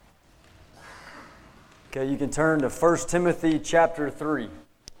Okay, you can turn to 1 Timothy chapter 3.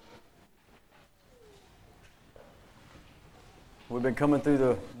 We've been coming through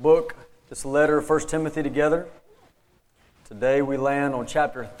the book, this letter of 1 Timothy together. Today we land on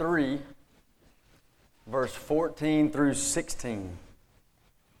chapter 3, verse 14 through 16.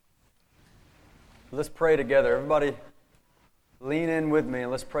 Let's pray together. Everybody lean in with me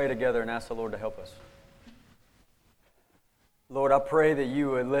and let's pray together and ask the Lord to help us. Lord, I pray that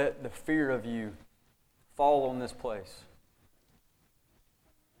you would let the fear of you fall on this place.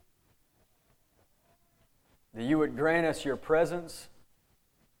 That you would grant us your presence.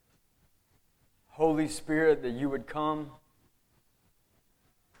 Holy Spirit, that you would come.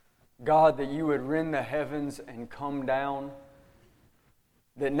 God, that you would rend the heavens and come down.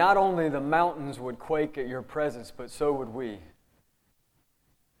 That not only the mountains would quake at your presence, but so would we.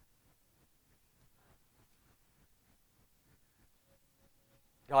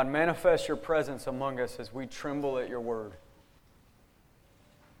 God, manifest your presence among us as we tremble at your word.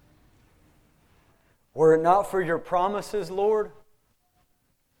 Were it not for your promises, Lord,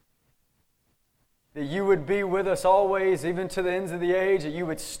 that you would be with us always, even to the ends of the age, that you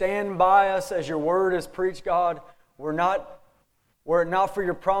would stand by us as your word is preached, God, were it not for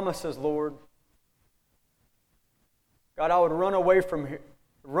your promises, Lord, God, I would run away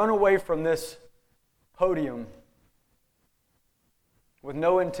from this podium with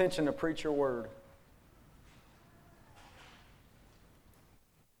no intention to preach your word.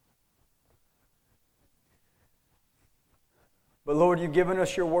 But Lord, you've given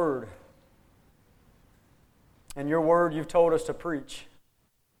us your word. And your word you've told us to preach.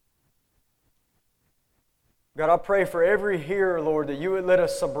 God, I pray for every hearer, Lord, that you would let a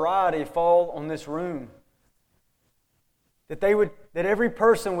sobriety fall on this room. That every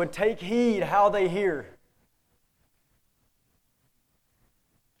person would take heed how they hear.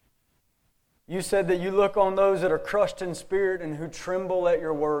 You said that you look on those that are crushed in spirit and who tremble at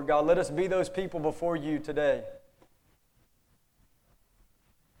your word. God, let us be those people before you today.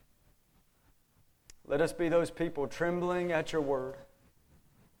 Let us be those people trembling at your word.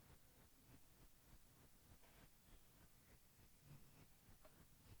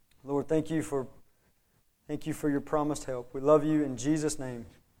 Lord, thank you for your promised help. We love you in Jesus' name.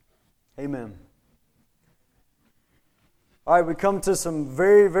 Amen. All right, we come to some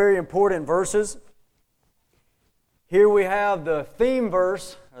very, very important verses. Here we have the theme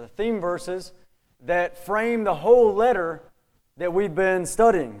verses that frame the whole letter that we've been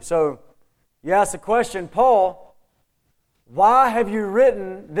studying. So, you ask the question, Paul, why have you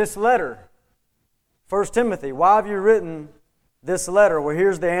written this letter? 1 Timothy, why have you written this letter? Well,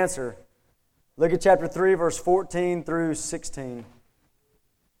 here's the answer. Look at chapter 3, verse 14 through 16.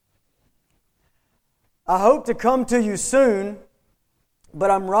 I hope to come to you soon, but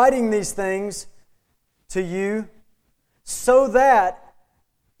I'm writing these things to you so that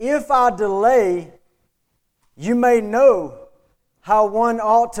if I delay, you may know how one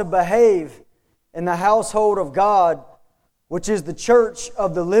ought to behave in the household of God, which is the church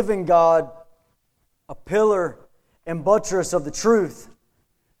of the living God, a pillar and buttress of the truth.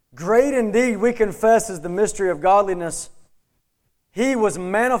 Great indeed, we confess, is the mystery of godliness. He was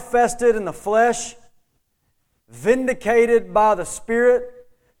manifested in the flesh, vindicated by the Spirit,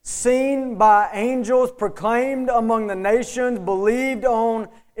 seen by angels, proclaimed among the nations, believed on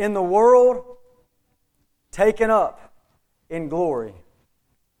in the world, taken up in glory.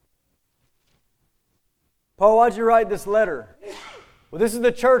 Paul, why'd you write this letter? Well, this is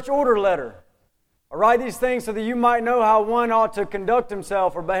the church order letter. I write these things so that you might know how one ought to conduct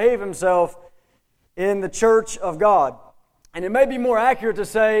himself or behave himself in the church of God. And it may be more accurate to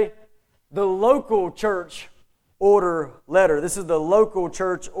say the local church order letter. This is the local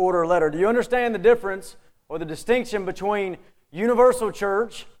church order letter. Do you understand the difference or the distinction between universal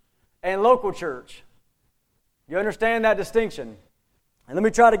church and local church? You understand that distinction? And let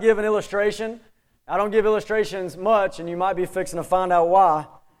me try to give an illustration. I don't give illustrations much, and you might be fixing to find out why.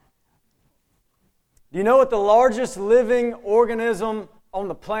 Do you know what the largest living organism on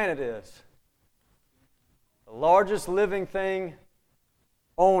the planet is? The largest living thing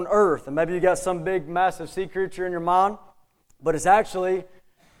on earth. And maybe you got some big, massive sea creature in your mind, but it's actually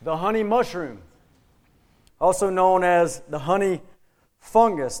the honey mushroom, also known as the honey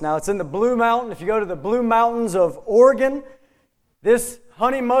fungus. Now, it's in the Blue Mountain. If you go to the Blue Mountains of Oregon, this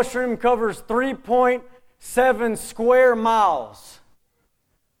honey mushroom covers 3.7 square miles.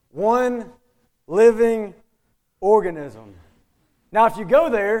 One living organism. Now, if you go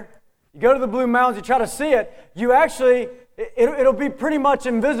there, you go to the Blue Mountains, you try to see it, it'll be pretty much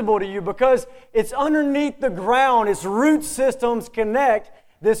invisible to you because it's underneath the ground. Its root systems connect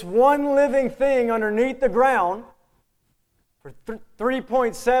this one living thing underneath the ground for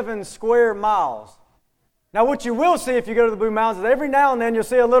 3.7 square miles. Now, what you will see if you go to the Blue Mountains is every now and then you'll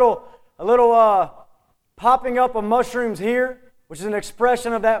see a little popping up of mushrooms here, which is an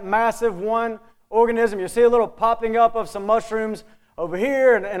expression of that massive one organism. You'll see a little popping up of some mushrooms over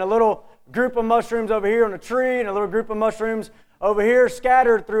here, and a little group of mushrooms over here on a tree, and a little group of mushrooms over here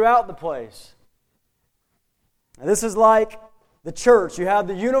scattered throughout the place. Now, this is like the church. You have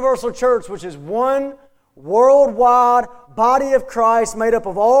the universal church, which is one worldwide body of Christ made up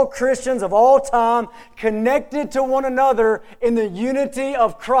of all Christians of all time, connected to one another in the unity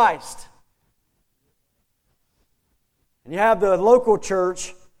of Christ. And you have the local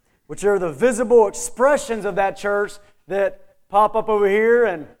church, which are the visible expressions of that church that pop up over here,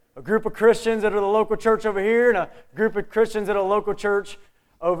 and a group of Christians that are the local church over here, and a group of Christians that are the local church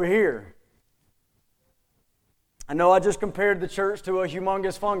over here. I know I just compared the church to a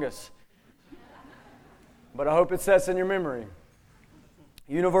humongous fungus, but I hope it sets in your memory.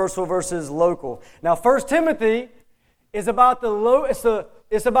 Universal versus local. Now, 1 Timothy is about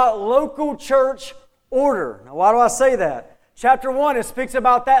it's about local church order. Now, why do I say that? Chapter 1, it speaks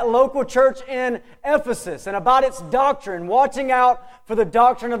about that local church in Ephesus and about its doctrine, watching out for the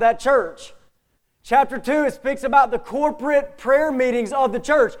doctrine of that church. Chapter 2, it speaks about the corporate prayer meetings of the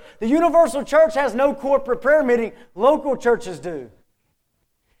church. The universal church has no corporate prayer meeting. Local churches do.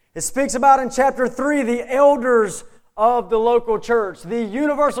 It speaks about in chapter 3 the elders of the local church. The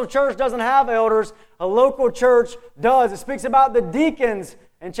universal church doesn't have elders. A local church does. It speaks about the deacons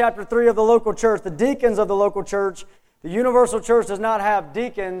in chapter 3 of the local church. The deacons of the local church. The universal church does not have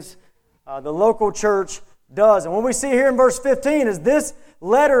deacons. The local church does. And what we see here in verse 15 is this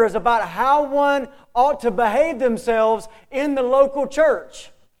letter is about how one ought to behave themselves in the local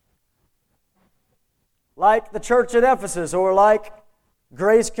church. Like the church at Ephesus or like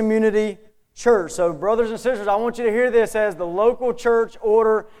Grace Community Church. So brothers and sisters, I want you to hear this as the local church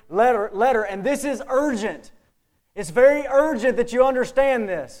order letter. And this is urgent. It's very urgent that you understand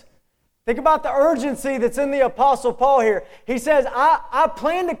this. Think about the urgency that's in the Apostle Paul here. He says, I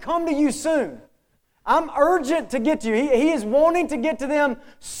plan to come to you soon. I'm urgent to get to you. He is wanting to get to them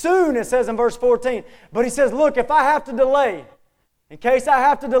soon, it says in verse 14. But he says, look, if I have to delay, in case I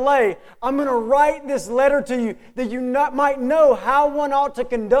have to delay, I'm going to write this letter to you that you might know how one ought to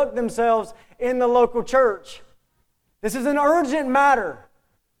conduct themselves in the local church. This is an urgent matter,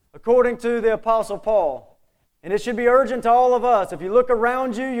 according to the Apostle Paul. And it should be urgent to all of us. If you look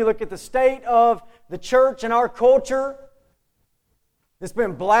around you, you look at the state of the church and our culture, it's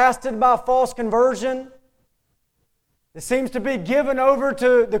been blasted by false conversion. It seems to be given over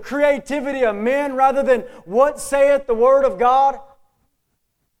to the creativity of men rather than what saith the Word of God.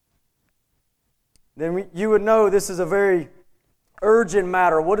 Then you would know this is a very urgent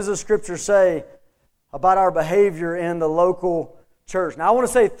matter. What does the Scripture say about our behavior in the local church? Now, I want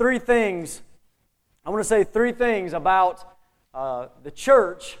to say three things. About the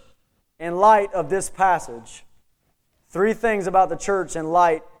church in light of this passage. Three things about the church in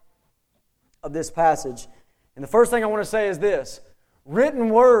light of this passage. And the first thing I want to say is this. Written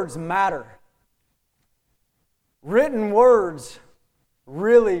words matter. Written words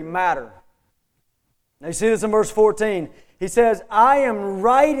really matter. Now you see this in verse 14. He says, I am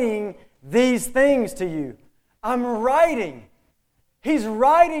writing these things to you. I'm writing. He's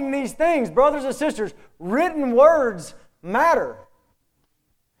writing these things. Brothers and sisters, written words matter.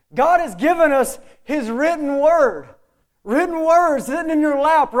 God has given us His written word. Written words sitting in your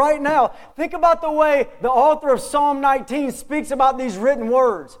lap right now. Think about the way the author of Psalm 19 speaks about these written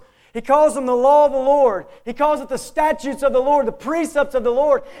words. He calls them the law of the Lord. He calls it the statutes of the Lord, the precepts of the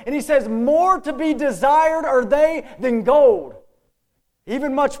Lord. And he says, more to be desired are they than gold,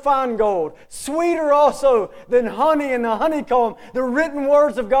 even much fine gold. Sweeter also than honey and the honeycomb, the written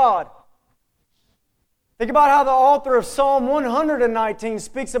words of God. Think about how the author of Psalm 119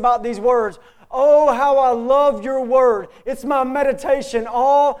 speaks about these words. Oh, how I love your word. It's my meditation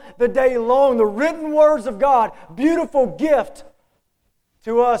all the day long. The written words of God, beautiful gift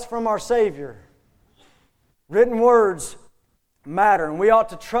to us from our Savior. Written words matter, and we ought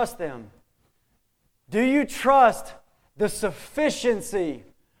to trust them. Do you trust the sufficiency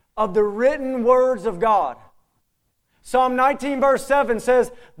of the written words of God? Psalm 19 verse 7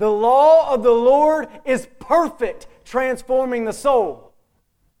 says, the law of the Lord is perfect, transforming the soul.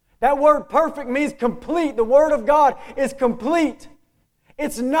 That word perfect means complete. The Word of God is complete.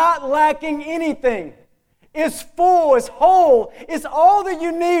 It's not lacking anything. It's full, it's whole. It's all that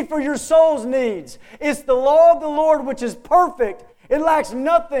you need for your soul's needs. It's the law of the Lord which is perfect. It lacks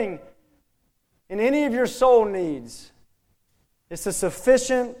nothing in any of your soul needs. It's the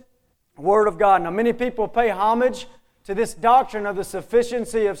sufficient Word of God. Now, many people pay homage to this doctrine of the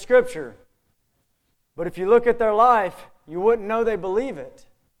sufficiency of Scripture. But if you look at their life, you wouldn't know they believe it.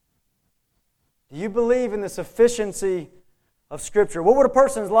 Do you believe in the sufficiency of Scripture? What would a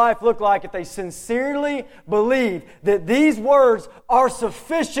person's life look like if they sincerely believed that these words are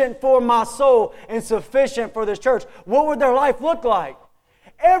sufficient for my soul and sufficient for this church? What would their life look like?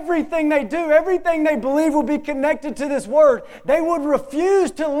 Everything they do, everything they believe will be connected to this Word. They would refuse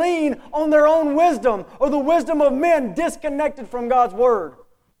to lean on their own wisdom or the wisdom of men disconnected from God's Word.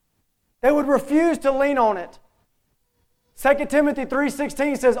 They would refuse to lean on it. 2 Timothy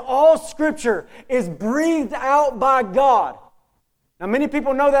 3:16 says, all Scripture is breathed out by God. Now many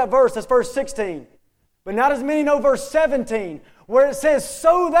people know that verse, that's verse 16. But not as many know verse 17, where it says,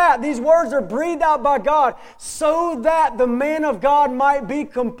 so that, these words are breathed out by God, so that the man of God might be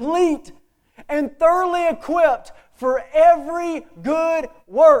complete and thoroughly equipped for every good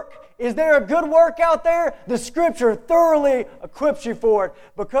work. Is there a good work out there? The Scripture thoroughly equips you for it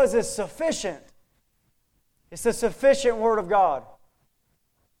because it's sufficient. It's the sufficient Word of God.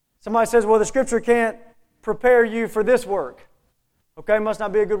 Somebody says, well, the Scripture can't prepare you for this work. Okay, must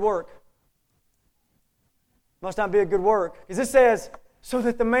not be a good work. Must not be a good work. Because it says, so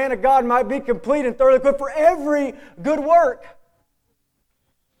that the man of God might be complete and thoroughly equipped for every good work.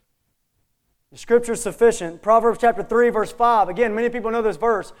 The Scripture is sufficient. Proverbs chapter 3, verse 5. Again, many people know this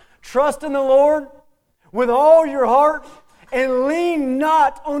verse. Trust in the Lord with all your heart and lean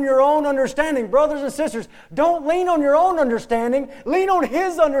not on your own understanding. Brothers and sisters, don't lean on your own understanding. Lean on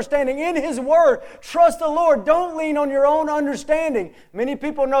His understanding in His Word. Trust the Lord. Don't lean on your own understanding. Many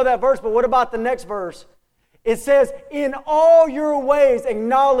people know that verse, but what about the next verse? It says, in all your ways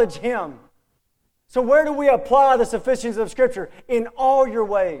acknowledge Him. So where do we apply the sufficiency of Scripture? In all your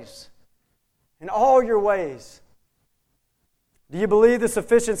ways. In all your ways. Do you believe the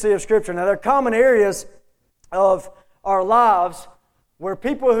sufficiency of Scripture? Now there are common areas of our lives where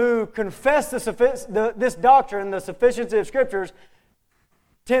people who confess this doctrine, the sufficiency of Scriptures,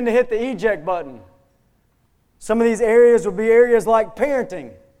 tend to hit the eject button. Some of these areas would be areas like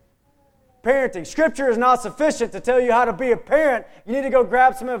parenting. Parenting. Scripture is not sufficient to tell you how to be a parent. You need to go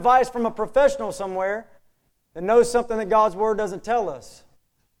grab some advice from a professional somewhere that knows something that God's Word doesn't tell us.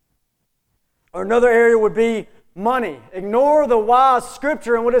 Or another area would be money. Ignore the wise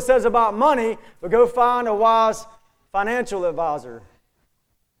Scripture and what it says about money, but go find a wise financial advisor.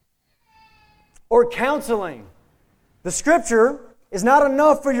 Or counseling. The Scripture is not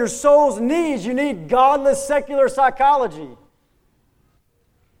enough for your soul's needs. You need godless secular psychology.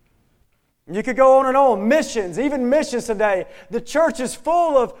 You could go on and on. Missions, even missions today. The church is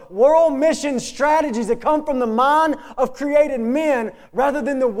full of world mission strategies that come from the mind of created men rather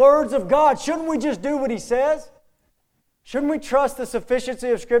than the words of God. Shouldn't we just do what He says? Shouldn't we trust the sufficiency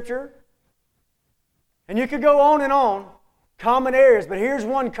of Scripture? And you could go on, common areas, but here's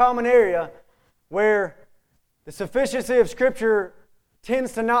one common area where the sufficiency of Scripture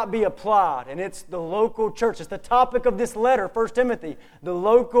tends to not be applied, and it's the local church. It's the topic of this letter, 1 Timothy, the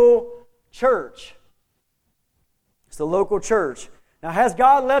local church. It's the local church. Now, has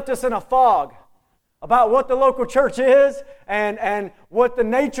God left us in a fog about what the local church is and what the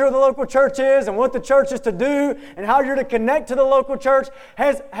nature of the local church is and what the church is to do and how you're to connect to the local church?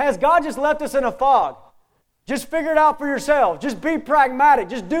 Has God just left us in a fog? Just figure it out for yourself. Just be pragmatic.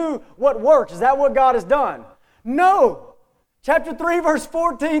 Just do what works. Is that what God has done? No. Chapter 3, verse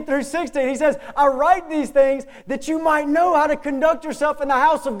 14 through 16, he says, I write these things that you might know how to conduct yourself in the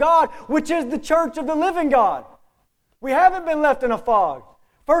house of God, which is the church of the living God. We haven't been left in a fog.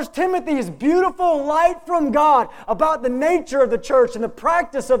 1 Timothy is beautiful light from God about the nature of the church and the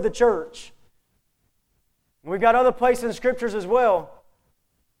practice of the church. We've got other places in Scriptures as well.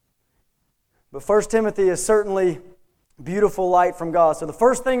 But 1 Timothy is certainly beautiful light from God. So the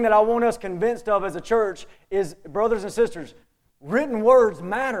first thing that I want us convinced of as a church is, brothers and sisters, written words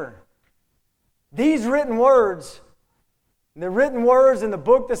matter. These written words, the written words in the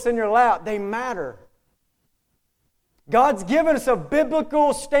book that's in your lap, they matter. God's given us a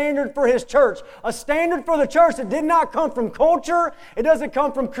biblical standard for His church. A standard for the church that did not come from culture. It doesn't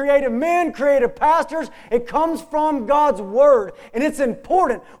come from creative men, creative pastors. It comes from God's Word. And it's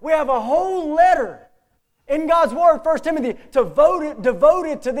important. We have a whole letter in God's Word, 1 Timothy,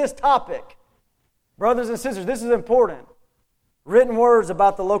 devoted to this topic. Brothers and sisters, this is important. Written words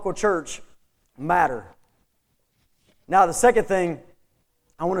about the local church matter. Now, the second thing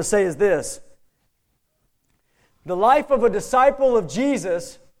I want to say is this. The life of a disciple of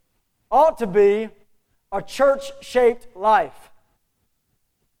Jesus ought to be a church-shaped life.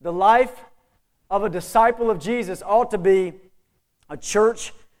 The life of a disciple of Jesus ought to be A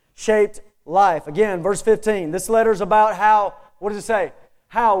church-shaped life. Again, verse 15. This letter is about how, what does it say?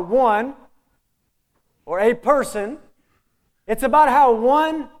 How one, or a person, it's about how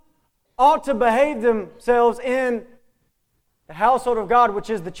one ought to behave themselves in the household of God, which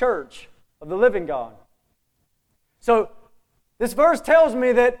is the church of the living God. So, this verse tells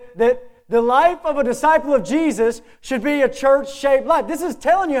me that the life of a disciple of Jesus should be a church-shaped life. This is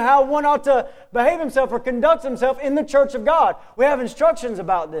telling you how one ought to behave himself or conduct himself in the church of God. We have instructions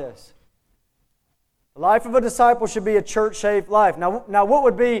about this. The life of a disciple should be a church-shaped life. Now, what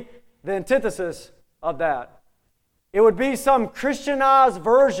would be the antithesis of that? It would be some Christianized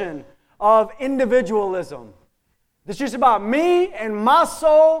version of individualism. It's just about me and my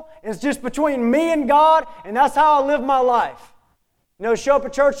soul. It's just between me and God, and that's how I live my life. You know, show up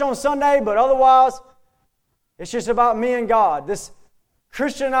at church on Sunday, but otherwise, it's just about me and God. This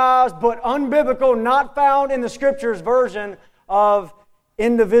Christianized but unbiblical, not found in the Scriptures version of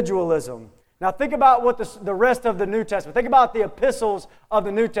individualism. Now think about what the rest of the New Testament, think about the epistles of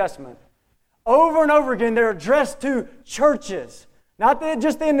the New Testament. Over and over again, they're addressed to churches. Not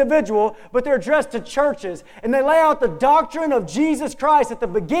just the individual, but they're addressed to churches. And they lay out the doctrine of Jesus Christ at the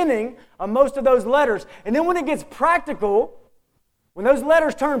beginning of most of those letters. And then when it gets practical, when those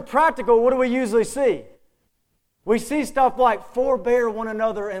letters turn practical, what do we usually see? We see stuff like forbear one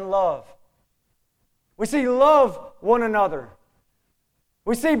another in love. We see love one another.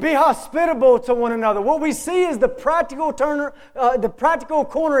 We see be hospitable to one another. What we see is the practical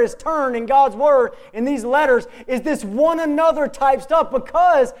corner is turned in God's Word in these letters is this one another type stuff,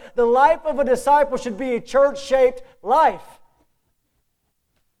 because the life of a disciple should be a church-shaped life.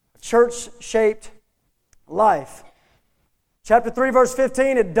 A church-shaped life. Chapter 3, verse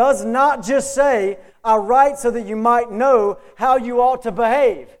 15, it does not just say, I write so that you might know how you ought to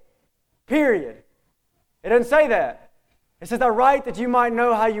behave. Period. It doesn't say that. It says, I write that you might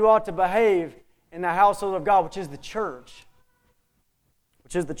know how you ought to behave in the household of God, which is the church.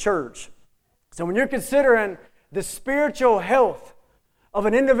 Which is the church. So when you're considering the spiritual health of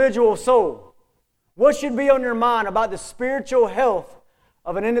an individual soul, what should be on your mind about the spiritual health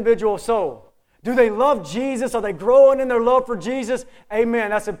of an individual soul? Do they love Jesus? Are they growing in their love for Jesus? Amen.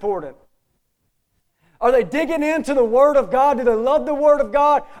 That's important. Are they digging into the Word of God? Do they love the Word of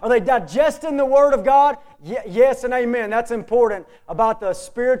God? Are they digesting the Word of God? Yes and amen. That's important about the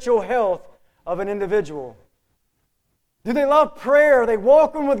spiritual health of an individual. Do they love prayer? Are they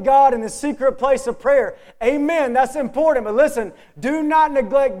walking with God in the secret place of prayer? Amen. That's important. But listen, do not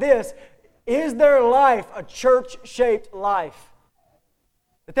neglect this. Is their life a church-shaped life?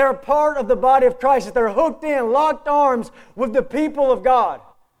 That they're a part of the body of Christ, that they're hooked in, locked arms with the people of God.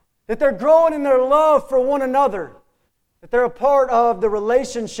 That they're growing in their love for one another. That they're a part of the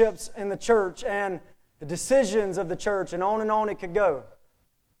relationships in the church and the decisions of the church, and on it could go.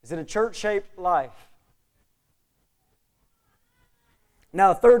 Is it a church-shaped life?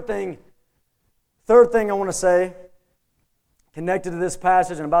 Now, third thing I want to say, connected to this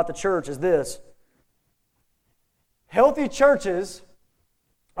passage and about the church, is this. Healthy churches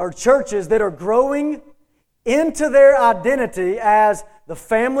are churches that are growing into their identity as the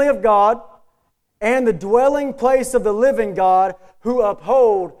family of God and the dwelling place of the living God who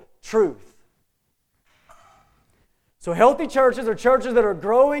uphold truth. So healthy churches are churches that are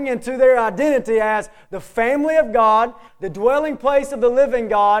growing into their identity as the family of God, the dwelling place of the living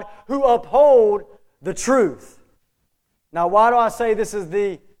God who uphold the truth. Now, why do I say this is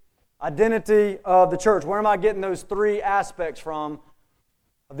the identity of the church? Where am I getting those three aspects from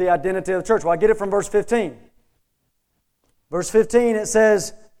of the identity of the church? Well, I get it from verse 15. Verse 15, it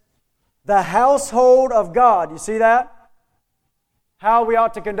says, the household of God. You see that? How we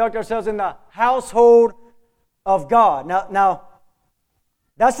ought to conduct ourselves in the household of God. Now,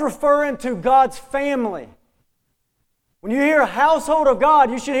 that's referring to God's family. When you hear household of God,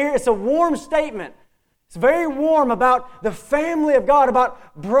 you should hear it's a warm statement. It's very warm about the family of God,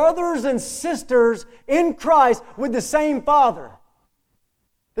 about brothers and sisters in Christ with the same Father.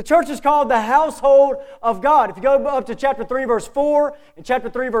 The church is called the household of God. If you go up to chapter 3, verse 4, and chapter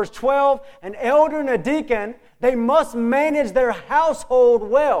 3, verse 12, an elder and a deacon, they must manage their household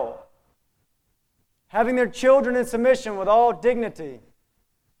well, having their children in submission with all dignity.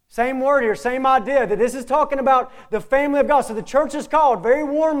 Same word here, same idea, that this is talking about the family of God. So the church is called very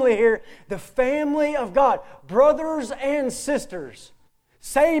warmly here, the family of God. Brothers and sisters,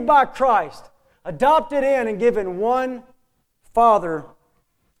 saved by Christ, adopted in and given one Father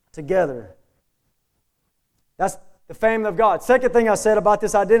together. That's the family of God. Second thing I said about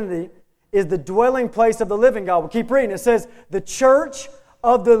this identity is the dwelling place of the living God. We'll keep reading. It says, the church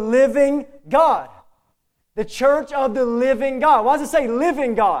of the living God. the church of the living God. Why does it say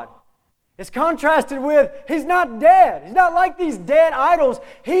living God? It's contrasted with, He's not dead. He's not like these dead idols.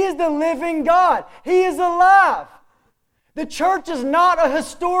 He is the living God. He is alive. The church is not a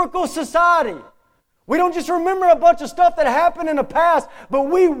historical society. We don't just remember a bunch of stuff that happened in the past, but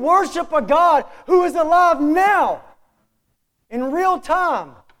we worship a God who is alive now, in real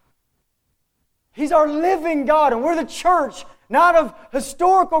time. He's our living God, and we're the church, not of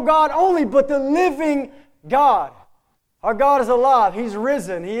historical God only, but the living God. Our God is alive. He's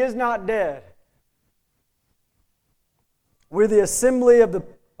risen. He is not dead. We're the assembly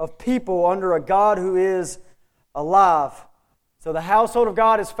of people under a God who is alive. So the household of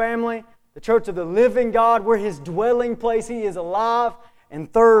God is family. The church of the living God, we're His dwelling place. He is alive.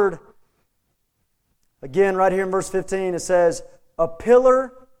 And third, again, right here in verse 15, it says, a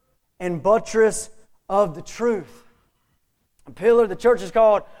pillar and buttress of the truth. A pillar, the church is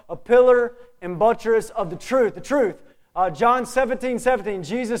called a pillar and buttress of the truth. The truth. John 17:17,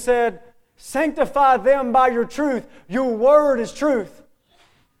 Jesus said, sanctify them by your truth. Your word is truth.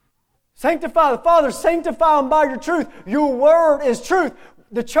 Sanctify the Father, sanctify them by your truth. Your word is truth.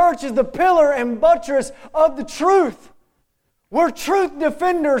 The church is the pillar and buttress of the truth. We're truth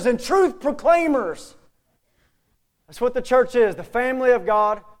defenders and truth proclaimers. That's what the church is, the family of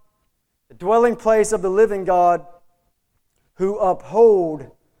God, the dwelling place of the living God who uphold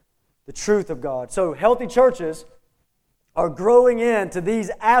the truth of God. So healthy churches are growing into these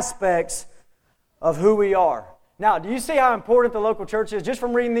aspects of who we are. Now, do you see how important the local church is? Just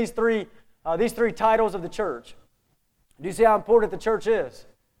from reading these three titles of the church. Do you see how important the church is?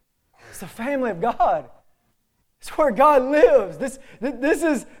 It's the family of God. It's where God lives. These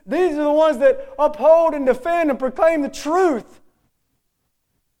are the ones that uphold and defend and proclaim the truth.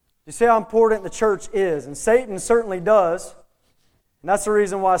 You see how important the church is. And Satan certainly does. And that's the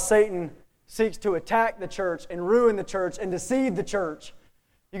reason why Satan seeks to attack the church and ruin the church and deceive the church.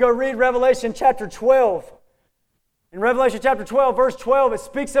 You go read Revelation chapter 12. In Revelation chapter 12, verse 12, it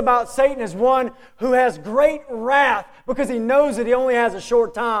speaks about Satan as one who has great wrath because he knows that he only has a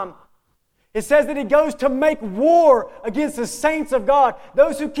short time. It says that he goes to make war against the saints of God,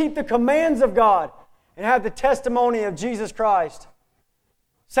 those who keep the commands of God and have the testimony of Jesus Christ.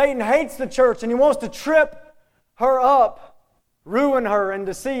 Satan hates the church and he wants to trip her up, ruin her, and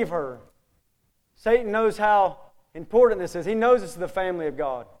deceive her. Satan knows how important this is. He knows this is the family of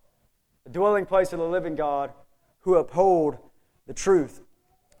God, the dwelling place of the living God who uphold the truth.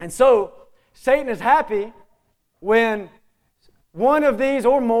 And so, Satan is happy when one of these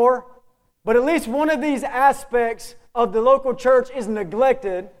or more, but at least one of these aspects of the local church is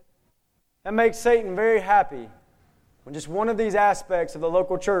neglected. That makes Satan very happy when just one of these aspects of the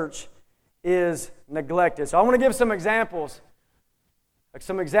local church is neglected. So I want to give some examples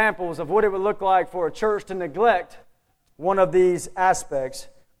of what it would look like for a church to neglect one of these aspects.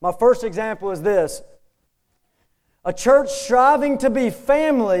 My first example is this. A church striving to be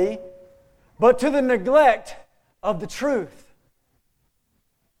family, but to the neglect of the truth.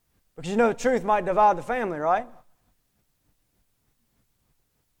 Because you know the truth might divide the family, right?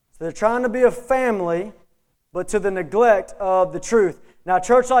 So they're trying to be a family, but to the neglect of the truth. Now, a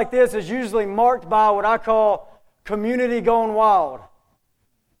church like this is usually marked by what I call community gone wild.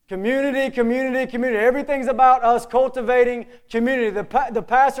 Community. Everything's about us cultivating community. The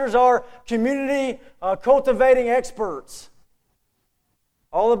pastors are community cultivating experts.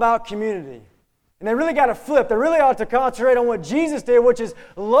 All about community. And they really got to flip. They really ought to concentrate on what Jesus did, which is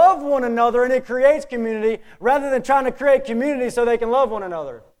love one another, and it creates community, rather than trying to create community so they can love one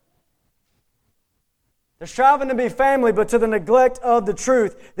another. They're striving to be family, but to the neglect of the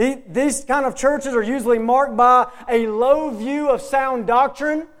truth. These kind of churches are usually marked by a low view of sound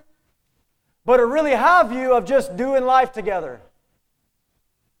doctrine, but a really high view of just doing life together.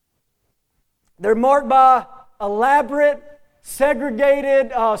 They're marked by elaborate,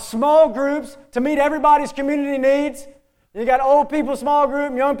 segregated small groups to meet everybody's community needs. You got old people small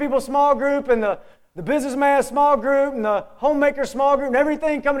group, young people small group, and the businessman small group, and the homemaker small group, and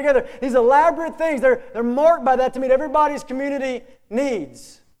everything coming together. These elaborate things, they're marked by that to meet everybody's community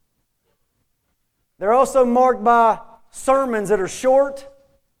needs. They're also marked by sermons that are short,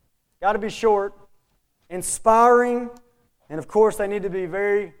 got to be short, inspiring, and of course they need to be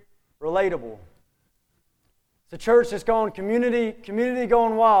very relatable. The church has gone community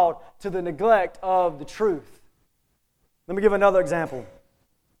going wild to the neglect of the truth. Let me give another example.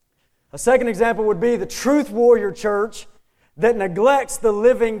 A second example would be the truth warrior church that neglects the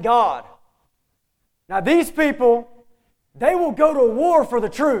living God. Now these people, they will go to war for the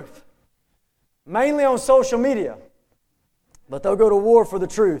truth, mainly on social media. but they'll go to war for the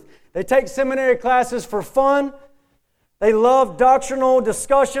truth. They take seminary classes for fun. They love doctrinal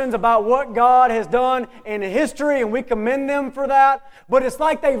discussions about what God has done in history, and we commend them for that. But it's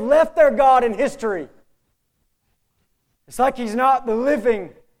like they've left their God in history. It's like He's not the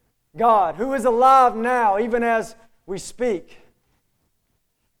living God who is alive now, even as we speak.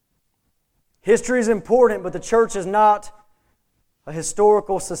 History is important, but the church is not a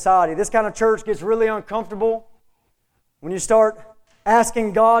historical society. This kind of church gets really uncomfortable when you start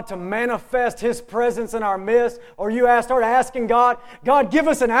asking God to manifest His presence in our midst, or you start asking God, give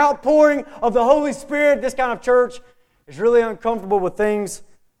us an outpouring of the Holy Spirit. This kind of church is really uncomfortable with things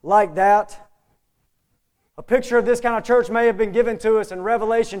like that. A picture of this kind of church may have been given to us in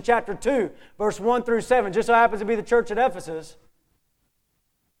Revelation chapter 2, verse 1 through 7. Just so happens to be the church at Ephesus.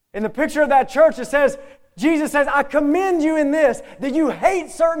 In the picture of that church, it says, Jesus says, I commend you in this, that you hate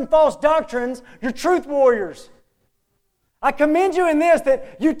certain false doctrines, you're truth warriors. I commend you in this,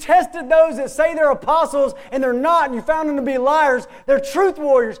 that you tested those that say they're apostles and they're not, and you found them to be liars. They're truth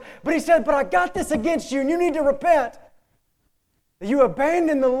warriors. But he said, but I got this against you, and you need to repent. That you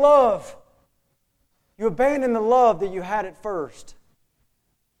abandon the love. You abandon the love that you had at first.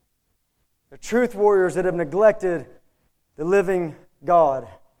 The truth warriors that have neglected the living God.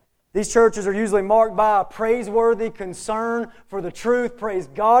 These churches are usually marked by a praiseworthy concern for the truth. Praise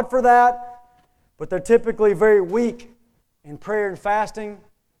God for that. But they're typically very weak in prayer and fasting,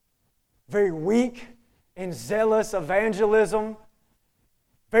 very weak in zealous evangelism,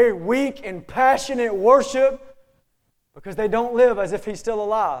 very weak in passionate worship, because they don't live as if He's still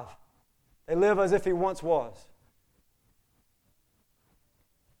alive. They live as if He once was.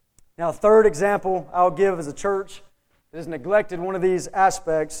 Now, a third example I'll give as a church that has neglected one of these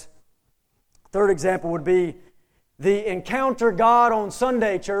aspects. Third example would be the Encounter God on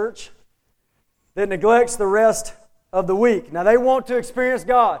Sunday church that neglects the rest of the week. Now, they want to experience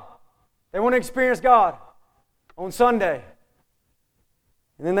God. They want to experience God on Sunday.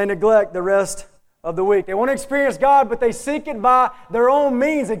 And then they neglect the rest of the week. They want to experience God, but they seek it by their own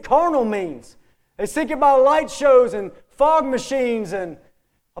means and carnal means. They seek it by light shows and fog machines and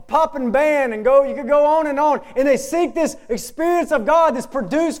a popping band, and you could go on. And they seek this experience of God that's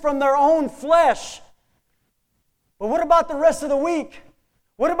produced from their own flesh. But what about the rest of the week?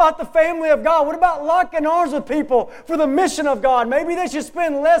 What about the family of God? What about locking arms with people for the mission of God? Maybe they should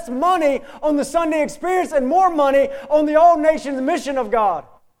spend less money on the Sunday experience and more money on the all nations mission of God.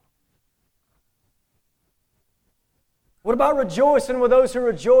 What about rejoicing with those who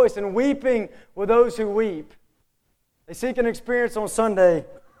rejoice and weeping with those who weep? They seek an experience on Sunday,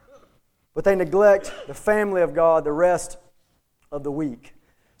 but they neglect the family of God the rest of the week.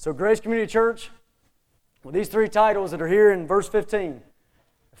 So Grace Community Church, with these three titles that are here in verse 15,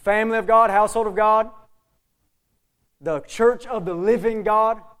 the family of God, household of God, the church of the living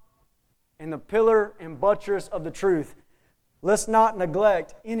God, and the pillar and buttress of the truth. Let's not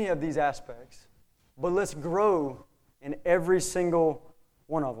neglect any of these aspects, but let's grow in every single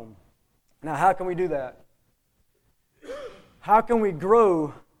one of them. Now, how can we do that? How can we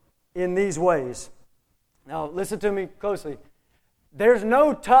grow in these ways? Now, listen to me closely. There's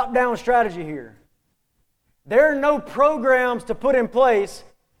no top-down strategy here. There are no programs to put in place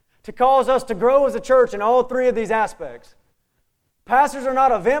to cause us to grow as a church in all three of these aspects. Pastors are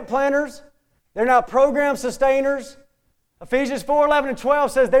not event planners. They're not program sustainers. Ephesians 4, 11, and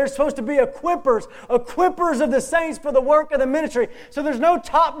 12 says they're supposed to be equippers of the saints for the work of the ministry. So there's no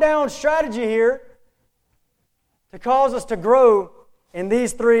top-down strategy here to cause us to grow in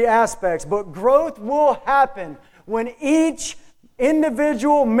these three aspects. But growth will happen when each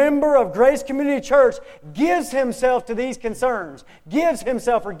individual member of Grace Community Church gives himself to these concerns, gives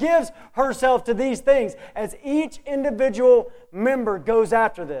himself or gives herself to these things as each individual member goes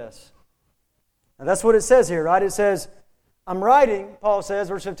after this. Now that's what it says here, right? It says, I'm writing, Paul says,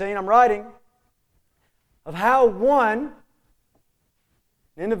 verse 15, I'm writing of how one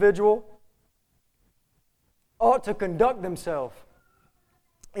individual ought to conduct themselves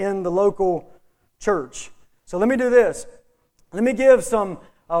in the local church. So let me do this. Let me give some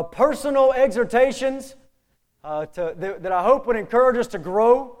personal exhortations that I hope would encourage us to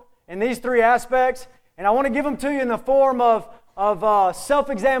grow in these three aspects. And I want to give them to you in the form of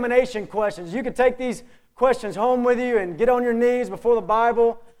self-examination questions. You can take these questions home with you and get on your knees before the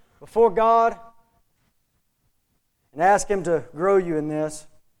Bible, before God, and ask Him to grow you in this.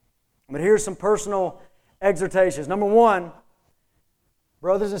 But here's some personal exhortations. Number one,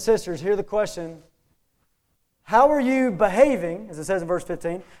 brothers and sisters, hear the question. How are you behaving, as it says in verse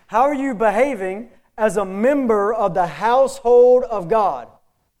 15, how are you behaving as a member of the household of God?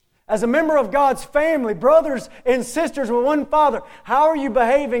 As a member of God's family, brothers and sisters with one Father, how are you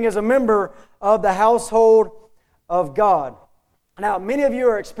behaving as a member of the household of God? Now, many of you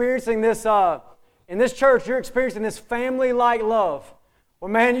are experiencing this, in this church, you're experiencing this family-like love. Well,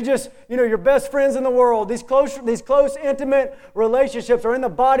 man, your best friends in the world, these close, intimate relationships are in the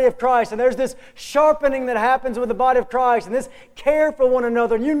body of Christ, and there's this sharpening that happens with the body of Christ, and this care for one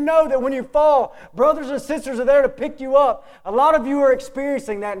another. And you know that when you fall, brothers and sisters are there to pick you up. A lot of you are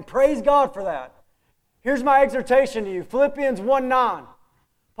experiencing that, and praise God for that. Here's my exhortation to you, Philippians 1:9.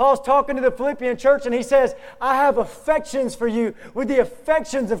 Paul's talking to the Philippian church, and he says, I have affections for you with the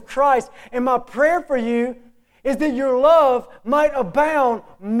affections of Christ, and my prayer for you is that your love might abound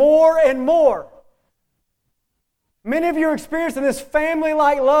more and more. Many of you are experiencing this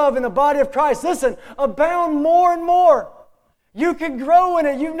family-like love in the body of Christ. Listen, abound more and more. You can grow in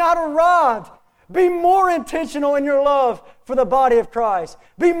it. You've not arrived. Be more intentional in your love for the body of Christ.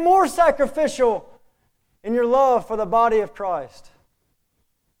 Be more sacrificial in your love for the body of Christ.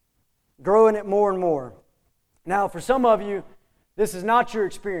 Grow in it more and more. Now, for some of you, this is not your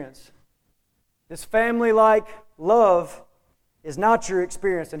experience. This family-like love is not your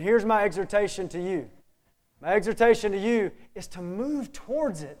experience. And here's my exhortation to you. My exhortation to you is to move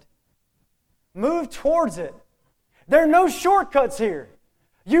towards it. Move towards it. There are no shortcuts here.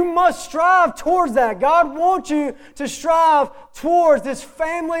 You must strive towards that. God wants you to strive towards this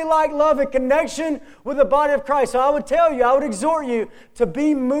family-like love and connection with the body of Christ. So I would exhort you to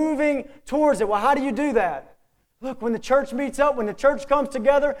be moving towards it. Well, how do you do that? Look, when the church meets up, when the church comes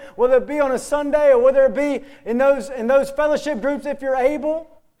together, whether it be on a Sunday or whether it be in those fellowship groups if you're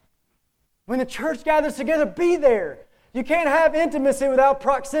able, when the church gathers together, be there. You can't have intimacy without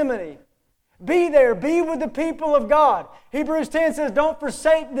proximity. Be there. Be with the people of God. Hebrews 10 says, don't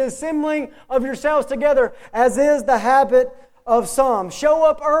forsake the assembling of yourselves together, as is the habit of some. Show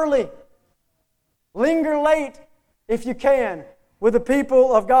up early. Linger late if you can with the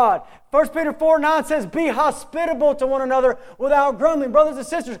people of God. 1 Peter 4:9 says, be hospitable to one another without grumbling. Brothers and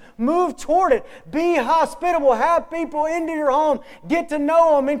sisters, move toward it. Be hospitable. Have people into your home. Get to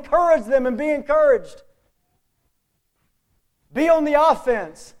know them. Encourage them and be encouraged. Be on the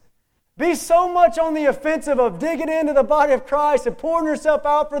offense. Be so much on the offensive of digging into the body of Christ and pouring yourself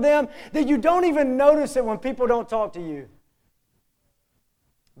out for them that you don't even notice it when people don't talk to you.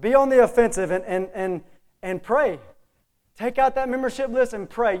 Be on the offensive and pray. Take out that membership list and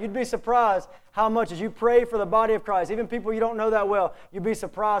pray. You'd be surprised how much as you pray for the body of Christ, even people you don't know that well, you'd be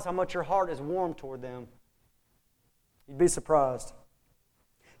surprised how much your heart is warm toward them. You'd be surprised.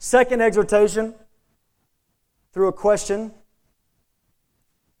 Second exhortation, through a question.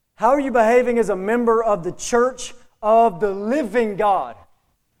 How are you behaving as a member of the church of the living God?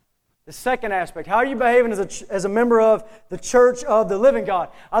 The second aspect. How are you behaving as a member of the church of the living God?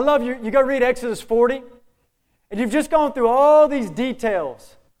 I love you. You go read Exodus 40. And you've just gone through all these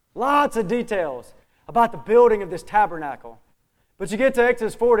details, lots of details about the building of this tabernacle. But you get to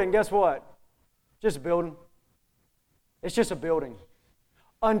Exodus 40 and guess what? Just a building. It's just a building.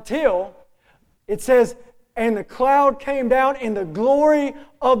 Until it says, and the cloud came down and the glory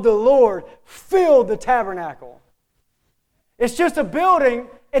of the Lord filled the tabernacle. It's just a building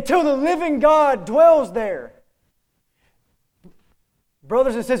until the living God dwells there.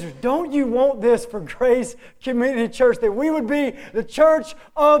 Brothers and sisters, don't you want this for Grace Community Church? That we would be the church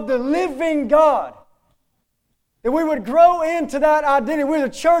of the living God. That we would grow into that identity. We're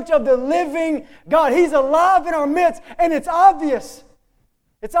the church of the living God. He's alive in our midst, and it's obvious.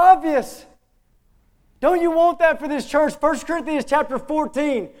 It's obvious. Don't you want that for this church? 1 Corinthians chapter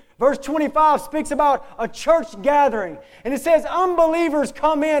 14, verse 25 speaks about a church gathering. And it says unbelievers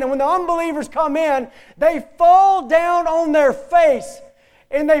come in. And when the unbelievers come in, they fall down on their face.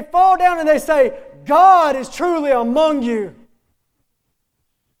 And they fall down and they say, God is truly among you.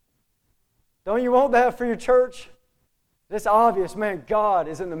 Don't you want that for your church? It's obvious, man, God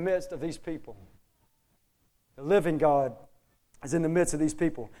is in the midst of these people. The living God is in the midst of these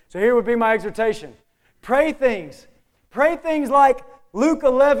people. So here would be my exhortation. Pray things. Pray things like Luke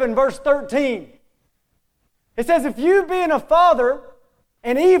 11, verse 13. It says, if you being a father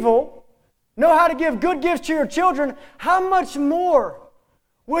and evil know how to give good gifts to your children, how much more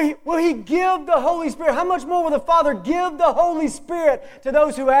will He give the Holy Spirit? How much more will the Father give the Holy Spirit to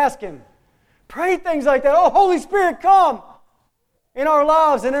those who ask Him? Pray things like that. Oh, Holy Spirit, come in our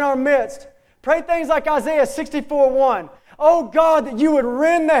lives and in our midst. Pray things like Isaiah 64:1. Oh God, that you would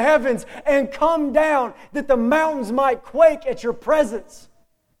rend the heavens and come down, that the mountains might quake at your presence.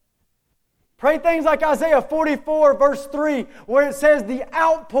 Pray things like Isaiah 44 verse 3, where it says the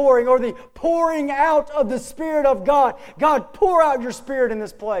outpouring or the pouring out of the Spirit of God. God, pour out your Spirit in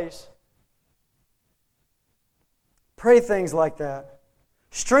this place. Pray things like that.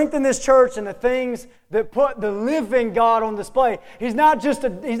 Strengthen this church in the things that put the living God on display. He's not just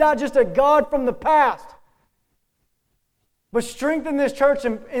a God from the past. But strengthen this church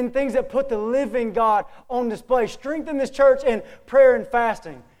in things that put the living God on display. Strengthen this church in prayer and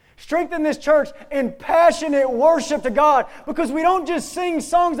fasting. Strengthen this church in passionate worship to God, because we don't just sing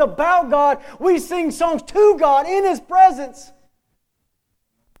songs about God, we sing songs to God in His presence.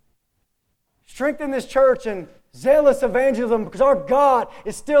 Strengthen this church in zealous evangelism, because our God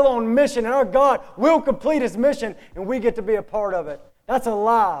is still on mission and our God will complete His mission and we get to be a part of it. That's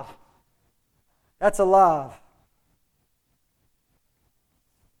alive. That's alive.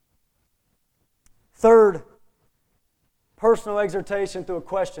 Third, personal exhortation through a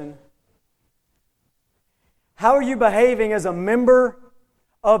question. How are you behaving as a member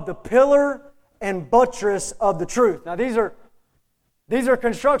of the pillar and buttress of the truth? Now these are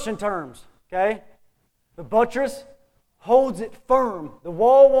construction terms, okay? The buttress holds it firm. The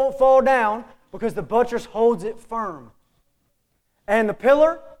wall won't fall down because the buttress holds it firm. And the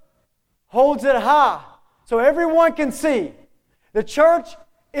pillar holds it high so everyone can see. The church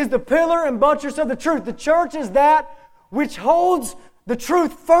is the pillar and buttress of the truth. The church is that which holds the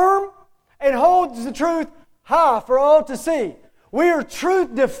truth firm and holds the truth high for all to see. We are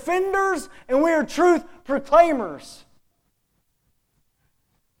truth defenders and we are truth proclaimers.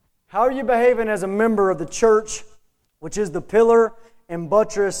 How are you behaving as a member of the church, which is the pillar and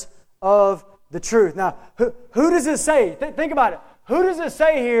buttress of the truth? Now, who does it say? Think about it. Who does it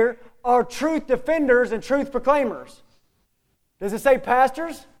say here are truth defenders and truth proclaimers? Does it say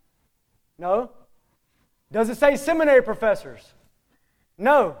pastors? No. Does it say seminary professors?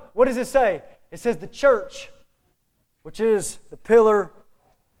 No. What does it say? It says the church, which is the pillar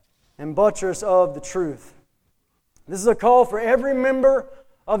and buttress of the truth. This is a call for every member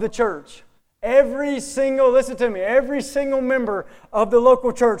of the church. Listen to me, every single member of the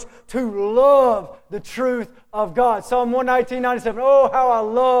local church to love the truth of God. Psalm 119:97. Oh, how I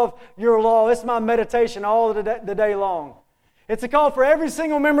love your law. It's my meditation all the day long. It's a call for every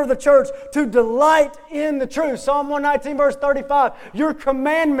single member of the church to delight in the truth. Psalm 119 verse 35. Your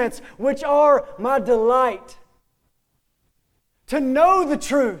commandments, which are my delight. To know the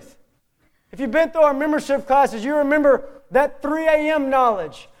truth. If you've been through our membership classes, you remember that 3 a.m.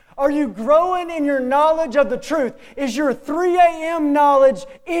 knowledge. Are you growing in your knowledge of the truth? Is your 3 a.m. knowledge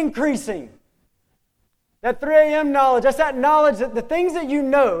increasing? That 3 a.m. knowledge, that's that knowledge, that the things that you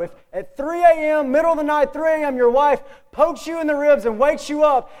know. If at 3 a.m., middle of the night, 3 a.m., your wife pokes you in the ribs and wakes you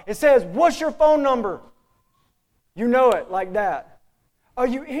up, it says, what's your phone number? You know it like that. Are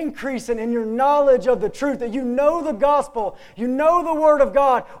you increasing in your knowledge of the truth, that you know the gospel, you know the Word of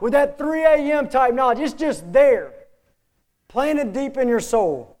God with that 3 a.m. type knowledge? It's just there, planted deep in your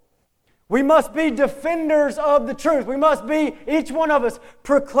soul. We must be defenders of the truth. We must be, each one of us,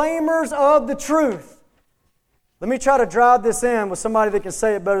 proclaimers of the truth. Let me try to drive this in with somebody that can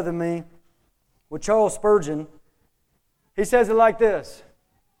say it better than me, with Charles Spurgeon. He says it like this.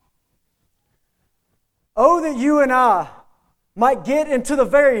 Oh, that you and I might get into the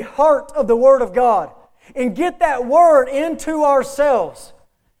very heart of the Word of God and get that Word into ourselves.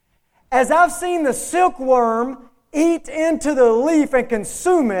 As I've seen the silkworm eat into the leaf and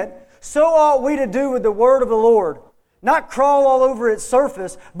consume it, so ought we to do with the Word of the Lord. Not crawl all over its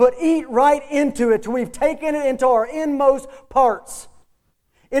surface, but eat right into it till we've taken it into our inmost parts.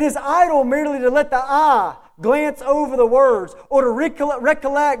 It is idle merely to let the eye glance over the words or to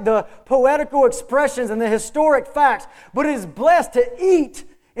recollect the poetical expressions and the historic facts, but it is blessed to eat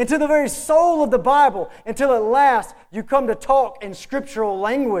into the very soul of the Bible until at last you come to talk in scriptural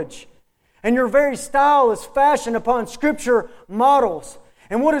language. And your very style is fashioned upon Scripture models.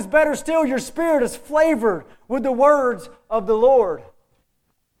 And what is better still, your spirit is flavored with the words of the Lord.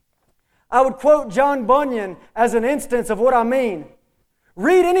 I would quote John Bunyan as an instance of what I mean.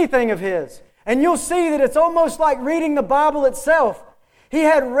 Read anything of his, and you'll see that it's almost like reading the Bible itself. He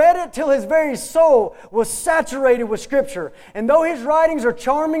had read it till his very soul was saturated with Scripture. And though his writings are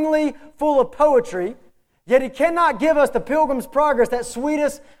charmingly full of poetry, yet he cannot give us the Pilgrim's Progress, that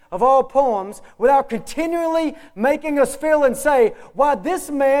sweetest of all poems, without continually making us feel and say, why, this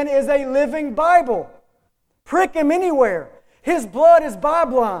man is a living Bible. Prick him anywhere. His blood is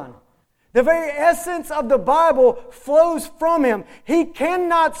Bibline. The very essence of the Bible flows from him. He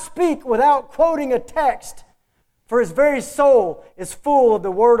cannot speak without quoting a text, for his very soul is full of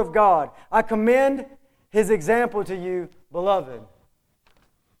the Word of God. I commend his example to you, beloved.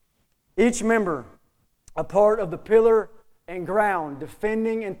 Each member a part of the pillar and ground,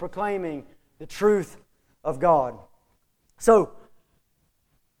 defending and proclaiming the truth of God. So,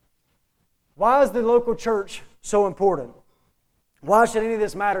 why is the local church so important? Why should any of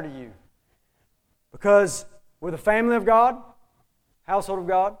this matter to you? Because we're the family of God, household of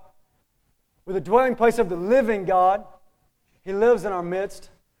God. We're the dwelling place of the living God. He lives in our midst.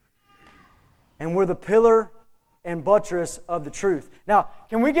 And we're the pillar and buttress of the truth. Now,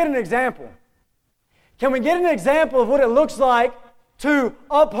 can we get an example? Can we get an example of what it looks like to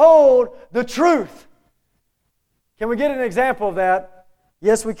uphold the truth? Can we get an example of that?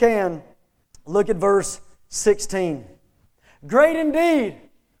 Yes, we can. Look at verse 16. Great indeed,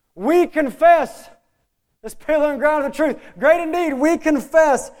 we confess, this pillar and ground of the truth. Great indeed, we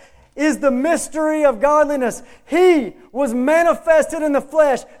confess, is the mystery of godliness. He was manifested in the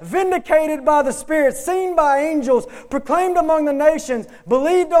flesh, vindicated by the Spirit, seen by angels, proclaimed among the nations,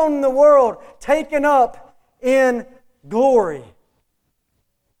 believed on in the world, taken up in glory.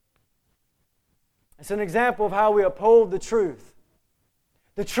 It's an example of how we uphold the truth.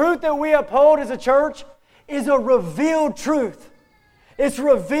 The truth that we uphold as a church is a revealed truth. It's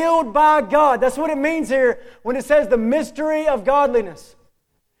revealed by God. That's what it means here when it says the mystery of godliness.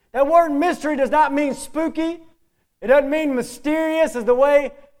 That word mystery does not mean spooky. It doesn't mean mysterious as the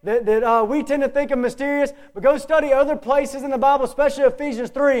way that we tend to think of mysterious. But go study other places in the Bible, especially Ephesians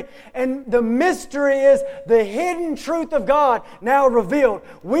 3. And the mystery is the hidden truth of God now revealed.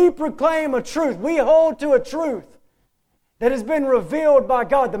 We proclaim a truth. We hold to a truth that has been revealed by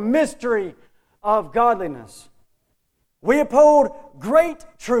God. The mystery of godliness. We uphold great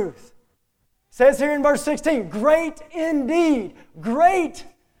truth. It says here in verse 16, great indeed. Great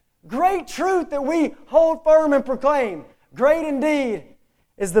truth that we hold firm and proclaim. Great indeed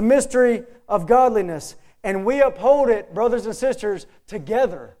is the mystery of godliness. And we uphold it, brothers and sisters,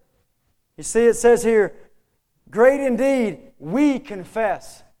 together. You see, it says here, great indeed, we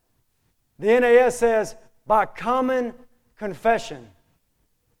confess. The NAS says, by common confession.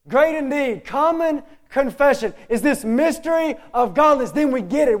 Great indeed, common confession is this mystery of godliness. Then we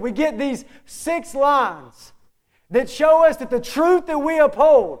get it. We get these 6 lines that show us that the truth that we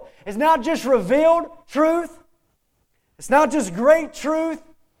uphold is not just revealed truth. It's not just great truth.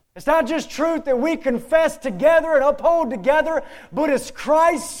 It's not just truth that we confess together and uphold together, but it's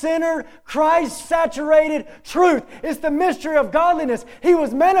Christ-centered, Christ-saturated truth. It's the mystery of godliness. He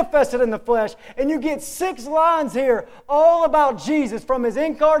was manifested in the flesh, and you get 6 lines here all about Jesus from His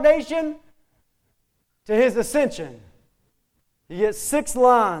incarnation to His ascension. You get 6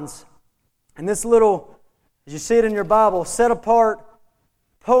 lines, and this little, as you see it in your Bible, set-apart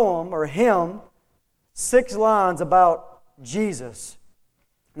poem or hymn, 6 lines about Jesus.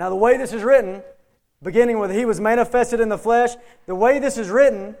 Now, the way this is written, beginning with He was manifested in the flesh, the way this is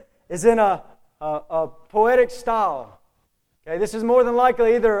written is in a poetic style. Okay, this is more than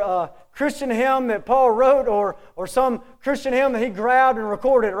likely either a Christian hymn that Paul wrote or some Christian hymn that he grabbed and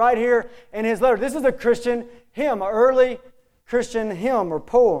recorded right here in his letter. This is a Christian hymn, an early Christian hymn or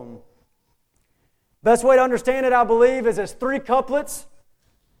poem. Best way to understand it, I believe, is as 3 couplets.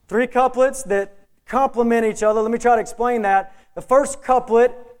 3 couplets that complement each other. Let me try to explain that. The first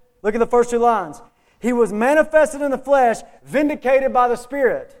couplet, look at the first 2 lines. He was manifested in the flesh, vindicated by the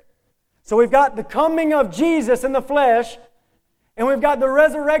Spirit. So we've got the coming of Jesus in the flesh, and we've got the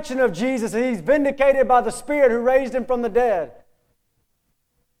resurrection of Jesus, and He's vindicated by the Spirit who raised Him from the dead.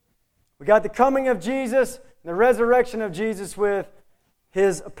 We got the coming of Jesus and the resurrection of Jesus with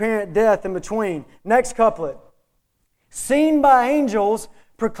His apparent death in between. Next couplet. Seen by angels,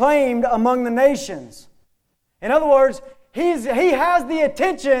 proclaimed among the nations. In other words, He has the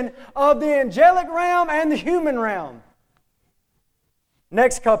attention of the angelic realm and the human realm.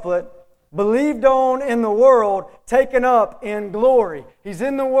 Next couplet. Believed on in the world, taken up in glory. He's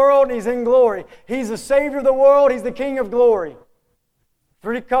in the world, He's in glory. He's the Savior of the world, He's the King of glory.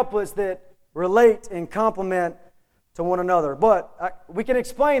 3 couplets that relate and complement to one another. But we can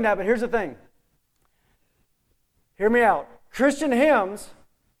explain that, but here's the thing. Hear me out. Christian hymns,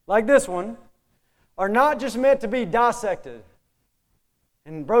 like this one, are not just meant to be dissected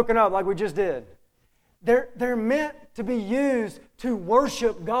and broken up like we just did. They're meant to be used to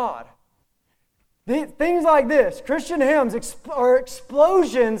worship God. Things like this, Christian hymns are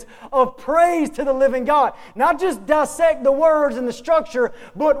explosions of praise to the living God. Not just dissect the words and the structure,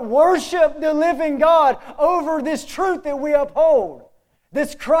 but worship the living God over this truth that we uphold.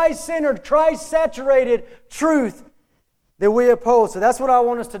 This Christ-centered, Christ-saturated truth that we uphold. So that's what I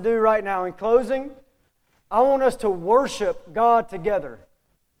want us to do right now. In closing, I want us to worship God together.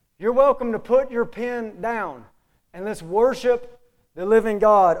 You're welcome to put your pen down and let's worship the living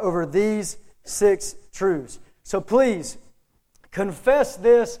God over these 6 truths. So please, confess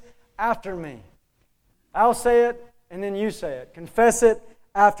this after me. I'll say it, and then you say it. Confess it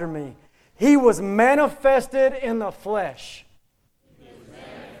after me. He was manifested in the flesh.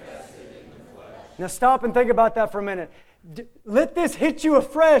 Now stop and think about that for a minute. Let this hit you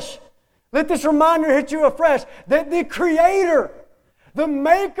afresh. Let this reminder hit you afresh that the Creator, the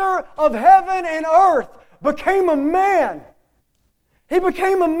Maker of heaven and earth, became a man. He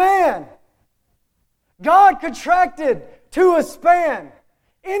became a man. God contracted to a span,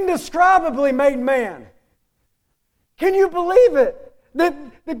 indescribably made man. Can you believe it? That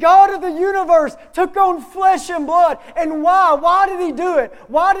the God of the universe took on flesh and blood. And why? Why did He do it?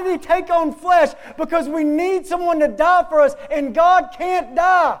 Why did He take on flesh? Because we need someone to die for us, and God can't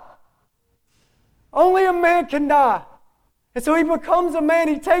die. Only a man can die. And so He becomes a man,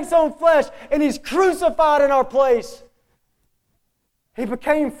 He takes on flesh, and He's crucified in our place. He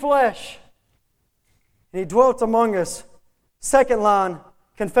became flesh. And He dwelt among us. Second line,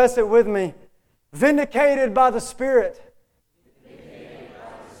 confess it with me. Vindicated by the Spirit.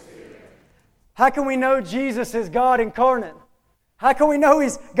 How can we know Jesus is God incarnate? How can we know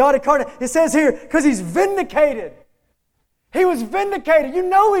He's God incarnate? It says here, because He's vindicated. He was vindicated. You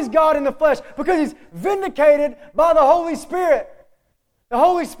know He's God in the flesh because He's vindicated by the Holy Spirit. The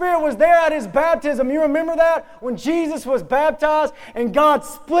Holy Spirit was there at His baptism. You remember that? When Jesus was baptized and God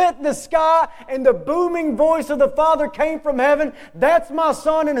split the sky and the booming voice of the Father came from heaven. That's my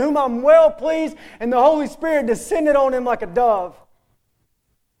Son in whom I'm well pleased. And the Holy Spirit descended on Him like a dove.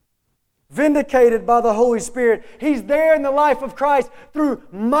 Vindicated by the Holy Spirit. He's there in the life of Christ through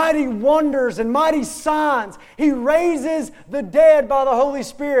mighty wonders and mighty signs. He raises the dead by the Holy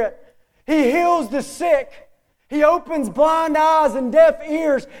Spirit. He heals the sick. He opens blind eyes and deaf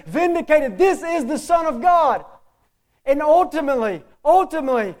ears. Vindicated. This is the Son of God. And ultimately,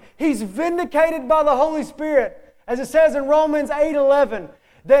 He's vindicated by the Holy Spirit. As it says in Romans 8:11,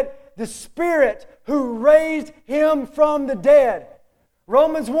 that the Spirit who raised Him from the dead.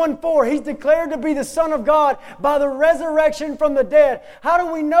 Romans 1:4, He's declared to be the Son of God by the resurrection from the dead. How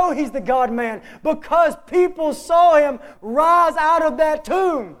do we know He's the God-man? Because people saw Him rise out of that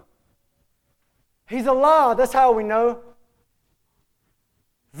tomb. He's alive. That's how we know.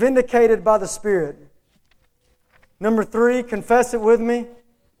 Vindicated by the Spirit. Number 3, confess it with me.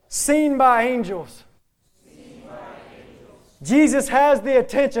 Seen by angels. Jesus has the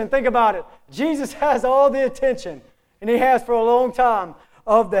attention. Think about it. Jesus has all the attention. And He has for a long time,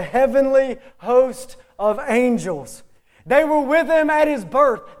 of the heavenly host of angels. They were with Him at His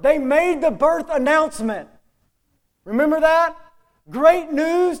birth. They made the birth announcement. Remember that? Great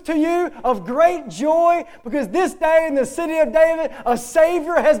news to you of great joy, because this day in the city of David, a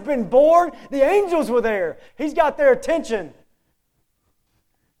Savior has been born. The angels were there. He's got their attention.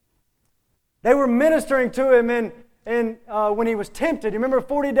 They were ministering to Him when He was tempted. You remember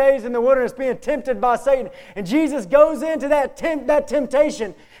 40 days in the wilderness being tempted by Satan. And Jesus goes into that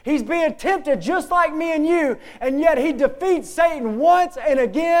temptation. He's being tempted just like me and you. And yet He defeats Satan once and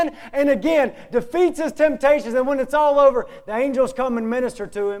again. Defeats his temptations. And when it's all over, the angels come and minister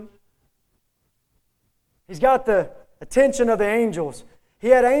to Him. He's got the attention of the angels. He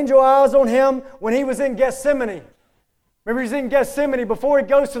had angel eyes on Him when He was in Gethsemane. Remember, He's in Gethsemane before He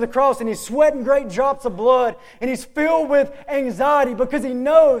goes to the cross, and He's sweating great drops of blood, and He's filled with anxiety because He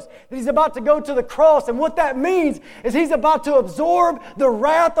knows that He's about to go to the cross. And what that means is He's about to absorb the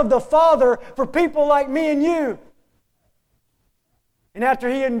wrath of the Father for people like me and you. And after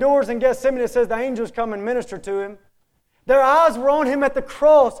He endures in Gethsemane, it says the angels come and minister to Him. Their eyes were on Him at the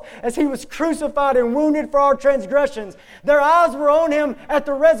cross as He was crucified and wounded for our transgressions. Their eyes were on Him at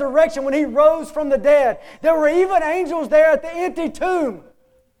the resurrection when He rose from the dead. There were even angels there at the empty tomb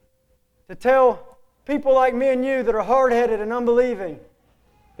to tell people like me and you that are hard-headed and unbelieving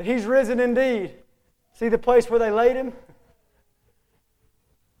that He's risen indeed. See the place where they laid Him?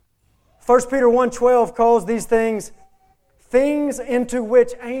 1 Peter 1:12 calls these things into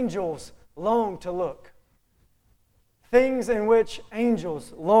which angels long to look. Things in which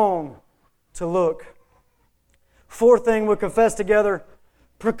angels long to look. Fourth thing we'll confess together.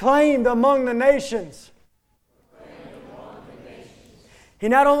 Proclaimed among the nations. He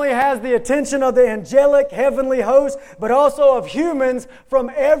not only has the attention of the angelic heavenly host, but also of humans from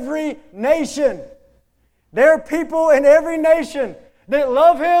every nation. There are people in every nation that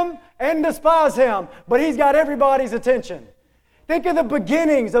love Him and despise Him, but He's got everybody's attention. Think of the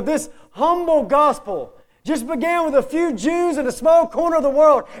beginnings of this humble gospel. Just began with a few Jews in a small corner of the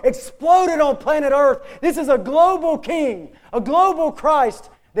world, exploded on planet Earth. This is a global King, a global Christ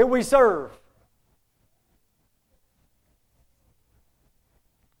that we serve.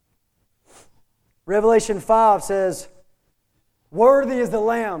 Revelation 5 says, "Worthy is the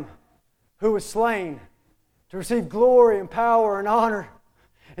Lamb who was slain to receive glory and power and honor."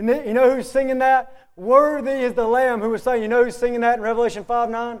 And then, you know who's singing that? Worthy is the Lamb who was slain. You know who's singing that in Revelation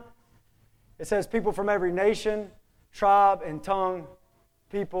 5:9? It says people from every nation, tribe, and tongue,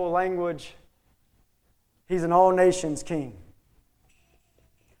 people, language. He's an all nations king.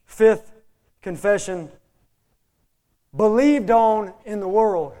 Fifth confession, believed on in the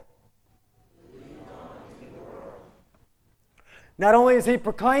world. Not only is he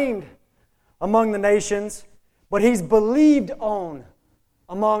proclaimed among the nations, but he's believed on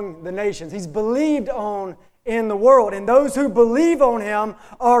among the nations. He's believed on in the world. And those who believe on him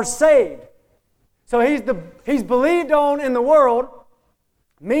are saved. So he's believed on in the world,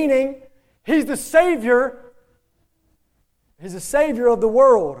 meaning he's the Savior. He's the Savior of the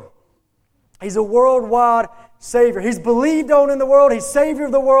world. He's a worldwide Savior. He's believed on in the world. He's Savior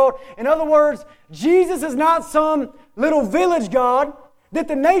of the world. In other words, Jesus is not some little village God that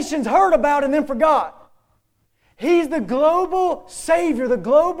the nations heard about and then forgot. He's the global Savior, the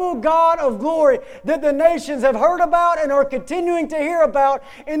global God of glory that the nations have heard about and are continuing to hear about,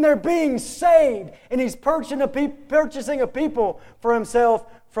 and they're being saved. And He's purchasing a people for Himself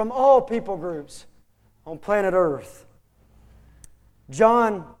from all people groups on planet Earth.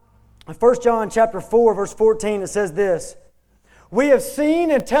 1 John chapter 4, verse 14, it says this, "We have seen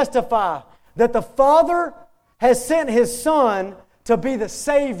and testify that the Father has sent His Son to be the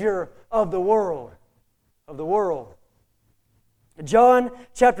Savior of the world." Of the world. John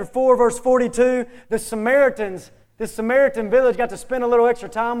chapter 4, verse 42, this Samaritan village got to spend a little extra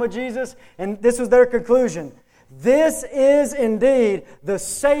time with Jesus, and this was their conclusion. This is indeed the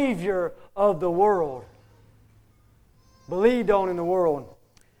Savior of the world. Believed on in the world.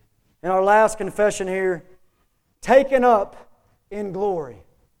 And our last confession here, taken up in glory.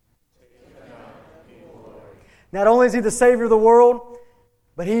 Not only is He the Savior of the world,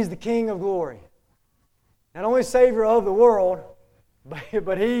 but He's the King of glory. Not only Savior of the world,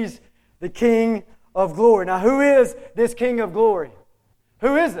 but He's the King of glory. Now, who is this King of glory?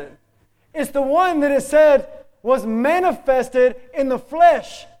 Who is it? It's the one that is said was manifested in the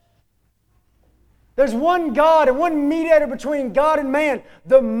flesh. There's one God and one mediator between God and man,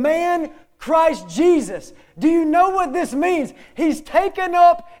 the man Christ Jesus. Do you know what this means? He's taken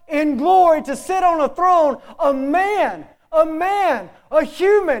up in glory to sit on a throne. A man, a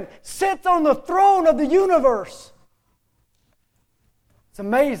human, sits on the throne of the universe. It's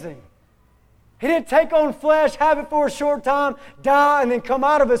amazing. He didn't take on flesh, have it for a short time, die, and then come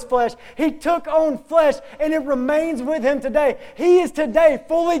out of His flesh. He took on flesh, and it remains with Him today. He is today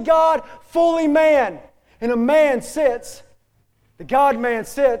fully God, fully man. And a man sits, the God-man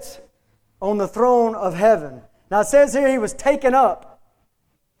sits on the throne of heaven. Now it says here He was taken up.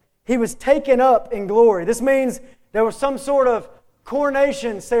 He was taken up in glory. This means there was some sort of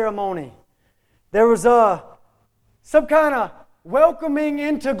coronation ceremony. There was some kind of welcoming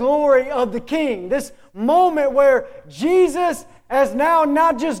into glory of the King. This moment where Jesus, as now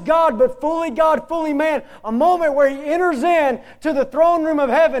not just God, fully man, a moment where He enters in to the throne room of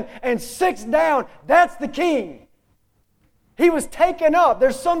heaven and sits down. That's the King. He was taken up.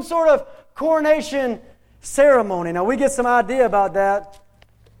 There's some sort of coronation ceremony. Now we get some idea about that.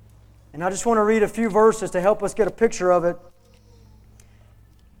 And I just want to read a few verses to help us get a picture of it.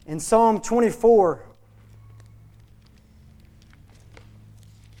 In Psalm 24,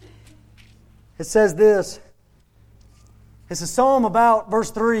 it says this. It's a psalm about,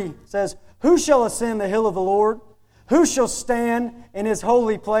 verse 3, it says, "Who shall ascend the hill of the Lord? Who shall stand in His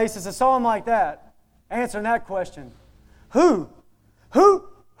holy place?" It's a psalm like that, answering that question. Who? Who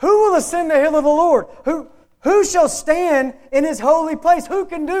will ascend the hill of the Lord? Who shall stand in His holy place? Who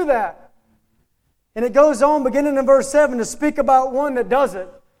can do that? And it goes on, beginning in verse 7, to speak about one that does it.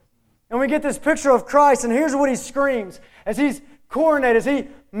 And we get this picture of Christ, and here's what He screams as He's coronated, as He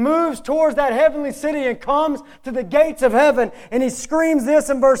moves towards that heavenly city and comes to the gates of heaven. And He screams this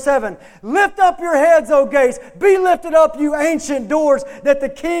in verse 7, "Lift up your heads, O gates! Be lifted up, you ancient doors, that the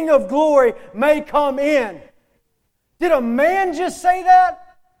King of glory may come in." Did a man just say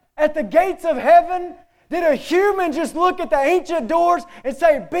that? At the gates of heaven? Did a human just look at the ancient doors and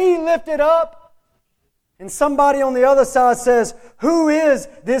say, "Be lifted up"? And somebody on the other side says, "Who is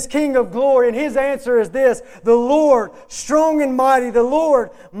this King of glory?" And his answer is this: "The Lord, strong and mighty, the Lord,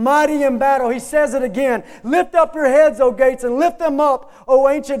 mighty in battle." He says it again. "Lift up your heads, O gates, and lift them up, O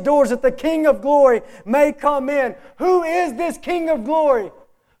ancient doors, that the King of glory may come in." Who is this King of glory?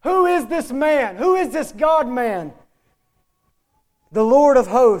 Who is this man? Who is this God-man? The Lord of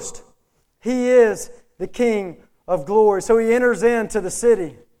hosts. He is the King of glory. So He enters into the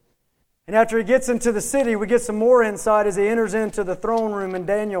city. And after he gets into the city, we get some more insight as he enters into the throne room in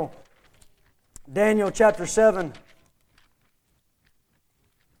Daniel. Daniel chapter 7.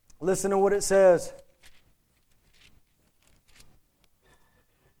 Listen to what it says.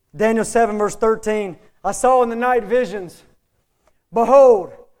 Daniel 7 verse 13. I saw in the night visions,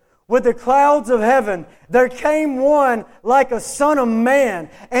 behold, with the clouds of heaven, there came one like a son of man,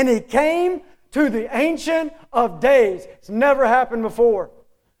 and he came to the Ancient of Days. It's never happened before.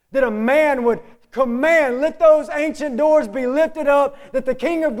 That a man would command, let those ancient doors be lifted up, that the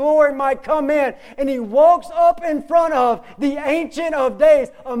King of Glory might come in. And he walks up in front of the Ancient of Days.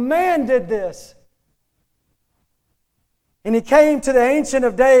 A man did this. And he came to the Ancient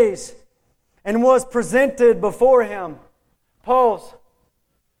of Days and was presented before him. Pause.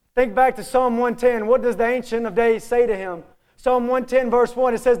 Think back to Psalm 110. What does the Ancient of Days say to him? Psalm 110 verse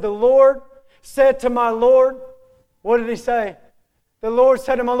 1, it says, the Lord said to my Lord, what did he say? The Lord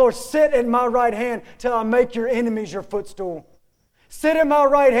said to my Lord, sit at my right hand till I make your enemies your footstool. Sit at my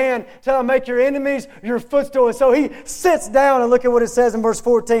right hand till I make your enemies your footstool. And so he sits down, and look at what it says in verse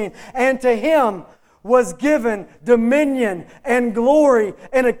 14. And to him was given dominion and glory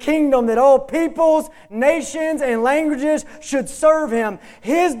and a kingdom that all peoples, nations, and languages should serve him.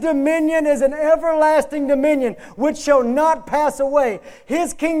 His dominion is an everlasting dominion which shall not pass away.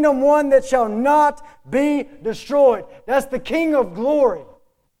 His kingdom one that shall not be destroyed. That's the King of glory,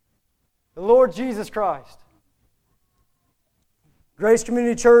 the Lord Jesus Christ. Grace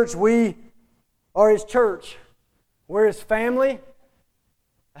Community Church, we are His church. We're His family,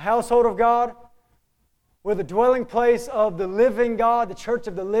 the household of God. We're the dwelling place of the living God, the church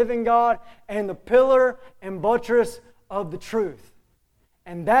of the living God, and the pillar and buttress of the truth.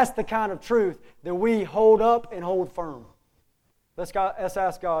 And that's the kind of truth that we hold up and hold firm. Let's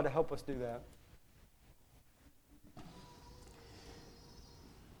ask God to help us do that.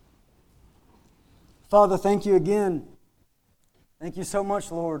 Father, thank you again. Thank you so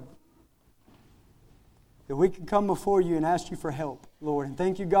much, Lord, that we can come before you and ask you for help, Lord. And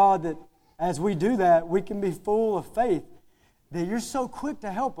thank you, God, that as we do that, we can be full of faith that you're so quick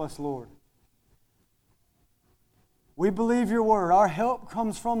to help us, Lord. We believe your word. Our help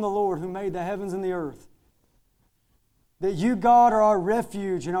comes from the Lord who made the heavens and the earth. That you, God, are our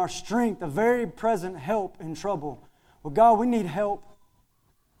refuge and our strength, a very present help in trouble. Well, God, we need help.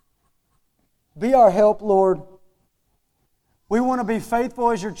 Be our help, Lord. We want to be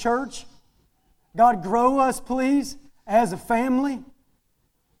faithful as your church. God, grow us, please, as a family.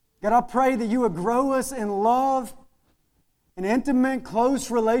 God, I pray that you would grow us in love and intimate, close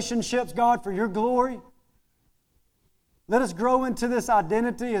relationships, God, for your glory. Let us grow into this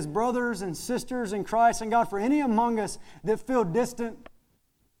identity as brothers and sisters in Christ. And God, for any among us that feel distant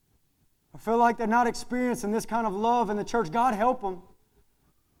or feel like they're not experiencing this kind of love in the church, God, help them.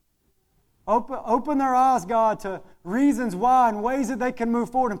 Open their eyes, God, to reasons why and ways that they can move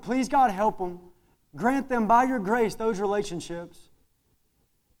forward. And please, God, help them. Grant them by your grace those relationships.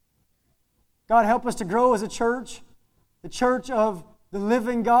 God, help us to grow as a church, the church of the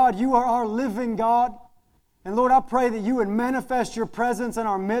living God. You are our living God. And Lord, I pray that you would manifest your presence in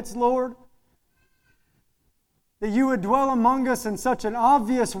our midst, Lord. That you would dwell among us in such an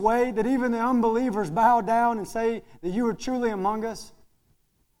obvious way that even the unbelievers bow down and say that you are truly among us.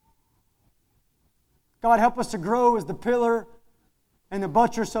 God, help us to grow as the pillar and the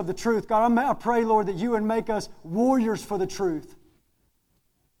buttress of the truth. God, I pray, Lord, that you would make us warriors for the truth.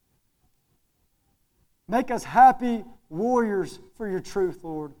 Make us happy warriors for your truth,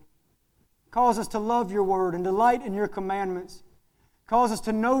 Lord. Cause us to love your word and delight in your commandments. Cause us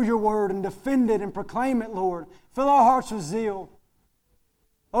to know your word and defend it and proclaim it, Lord. Fill our hearts with zeal.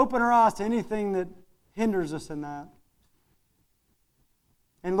 Open our eyes to anything that hinders us in that.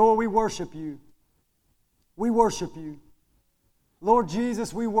 And Lord, we worship you. We worship you. Lord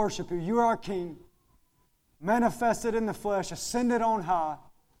Jesus, we worship you. You are our King, manifested in the flesh, ascended on high.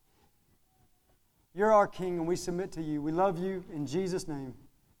 You're our King, and we submit to you. We love you in Jesus' name.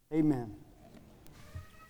 Amen.